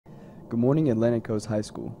Good morning, Atlantic Coast High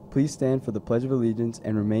School. Please stand for the Pledge of Allegiance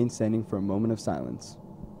and remain standing for a moment of silence.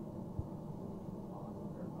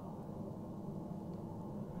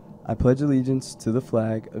 I pledge allegiance to the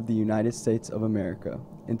flag of the United States of America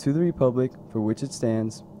and to the republic for which it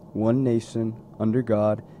stands, one nation, under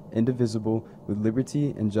God, indivisible, with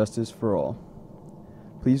liberty and justice for all.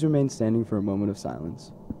 Please remain standing for a moment of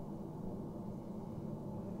silence.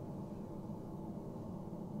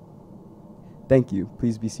 Thank you.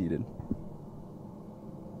 Please be seated.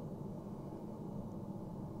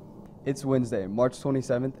 It's Wednesday, March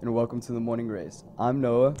 27th, and welcome to the Morning Race. I'm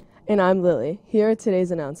Noah. And I'm Lily. Here are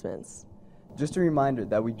today's announcements. Just a reminder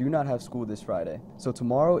that we do not have school this Friday, so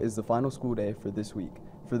tomorrow is the final school day for this week.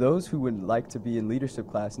 For those who would like to be in leadership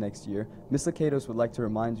class next year, Ms. Lakatos would like to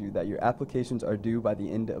remind you that your applications are due by the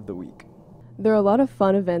end of the week. There are a lot of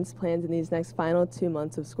fun events planned in these next final 2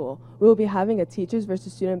 months of school. We will be having a teachers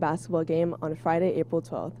versus student basketball game on Friday, April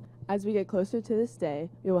 12th. As we get closer to this day,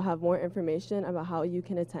 we will have more information about how you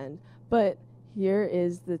can attend. But here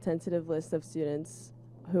is the tentative list of students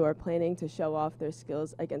who are planning to show off their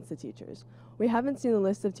skills against the teachers. We haven't seen the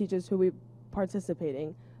list of teachers who will be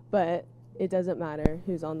participating, but it doesn't matter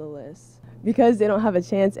who's on the list because they don't have a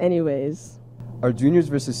chance anyways. Our juniors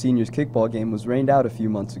versus seniors kickball game was rained out a few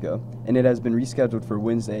months ago, and it has been rescheduled for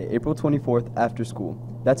Wednesday, April 24th after school.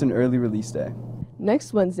 That's an early release day.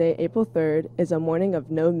 Next Wednesday, April 3rd, is a morning of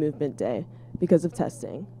no movement day because of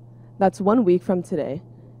testing. That's 1 week from today.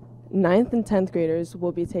 9th and 10th graders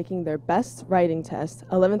will be taking their best writing test,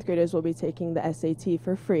 11th graders will be taking the SAT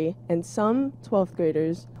for free, and some 12th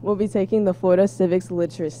graders will be taking the Florida Civics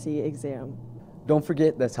Literacy exam. Don't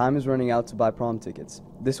forget that time is running out to buy prom tickets.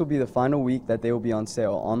 This will be the final week that they will be on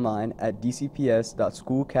sale online at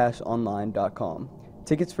dcps.schoolcashonline.com.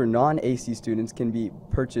 Tickets for non-AC students can be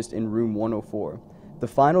purchased in room 104. The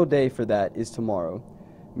final day for that is tomorrow.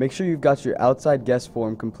 Make sure you've got your outside guest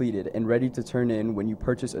form completed and ready to turn in when you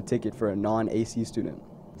purchase a ticket for a non-AC student.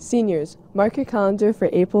 Seniors, mark your calendar for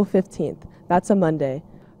April 15th. That's a Monday.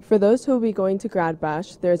 For those who will be going to Grad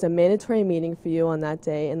Bash, there is a mandatory meeting for you on that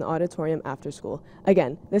day in the auditorium after school.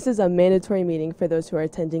 Again, this is a mandatory meeting for those who are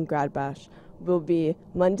attending Grad Bash. It will be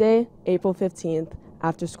Monday, April 15th,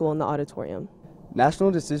 after school in the auditorium.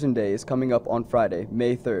 National Decision Day is coming up on Friday,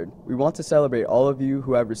 May 3rd. We want to celebrate all of you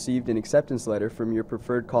who have received an acceptance letter from your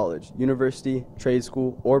preferred college, university, trade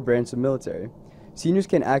school, or branch of military. Seniors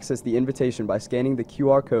can access the invitation by scanning the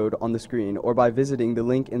QR code on the screen or by visiting the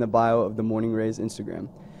link in the bio of the Morning Rays Instagram.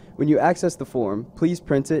 When you access the form, please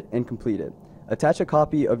print it and complete it. Attach a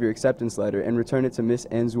copy of your acceptance letter and return it to Ms.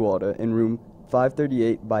 Anzualda in room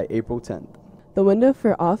 538 by April 10th. The window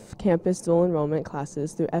for off-campus dual enrollment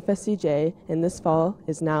classes through FSCJ in this fall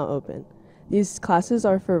is now open. These classes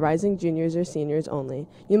are for rising juniors or seniors only.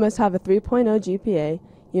 You must have a 3.0 GPA,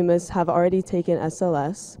 you must have already taken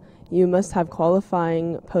SLS, you must have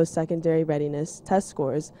qualifying post-secondary readiness test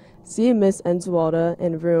scores. See Ms. Enzualda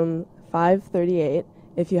in room 538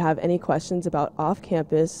 if you have any questions about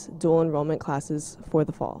off-campus dual enrollment classes for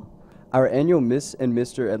the fall. Our annual Miss and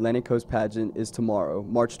Mr. Atlantic Coast pageant is tomorrow,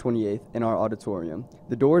 March 28th, in our auditorium.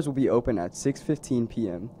 The doors will be open at 6:15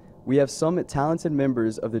 p.m. We have some talented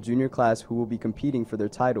members of the junior class who will be competing for their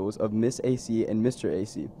titles of Miss AC and Mr.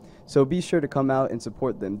 AC. So be sure to come out and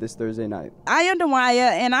support them this Thursday night. I am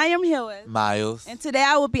Demaya, and I am here with Miles. And today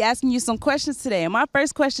I will be asking you some questions today. And my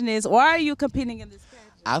first question is, why are you competing in this pageant?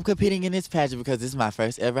 I'm competing in this pageant because this is my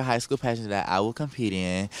first ever high school pageant that I will compete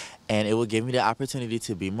in, and it will give me the opportunity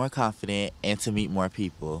to be more confident and to meet more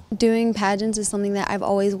people. Doing pageants is something that I've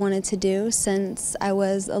always wanted to do since I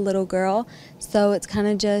was a little girl, so it's kind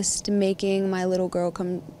of just making my little girl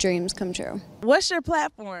dreams come true. What's your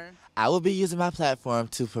platform? I will be using my platform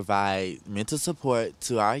to provide mental support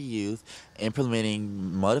to our youth, implementing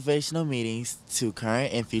motivational meetings to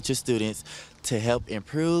current and future students to help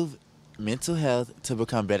improve mental health to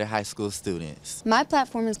become better high school students. My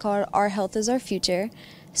platform is called Our Health is Our Future.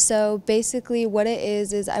 So basically what it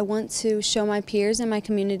is I want to show my peers in my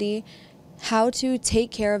community how to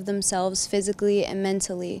take care of themselves physically and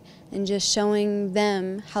mentally, and just showing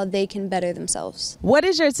them how they can better themselves. What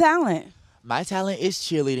is your talent? My talent is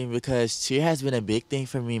cheerleading because cheer has been a big thing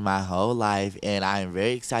for me my whole life, and I am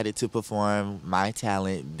very excited to perform my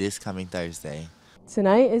talent this coming Thursday.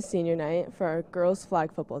 Tonight is senior night for our girls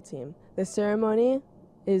flag football team. The ceremony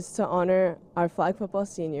is to honor our flag football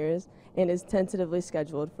seniors and is tentatively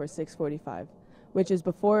scheduled for 6:45, which is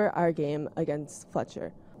before our game against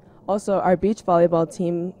Fletcher. Also, our beach volleyball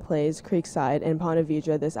team plays Creekside and Ponte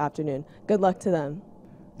Vedra this afternoon. Good luck to them.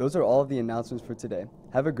 Those are all of the announcements for today.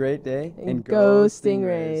 Have a great day and go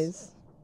Stingrays.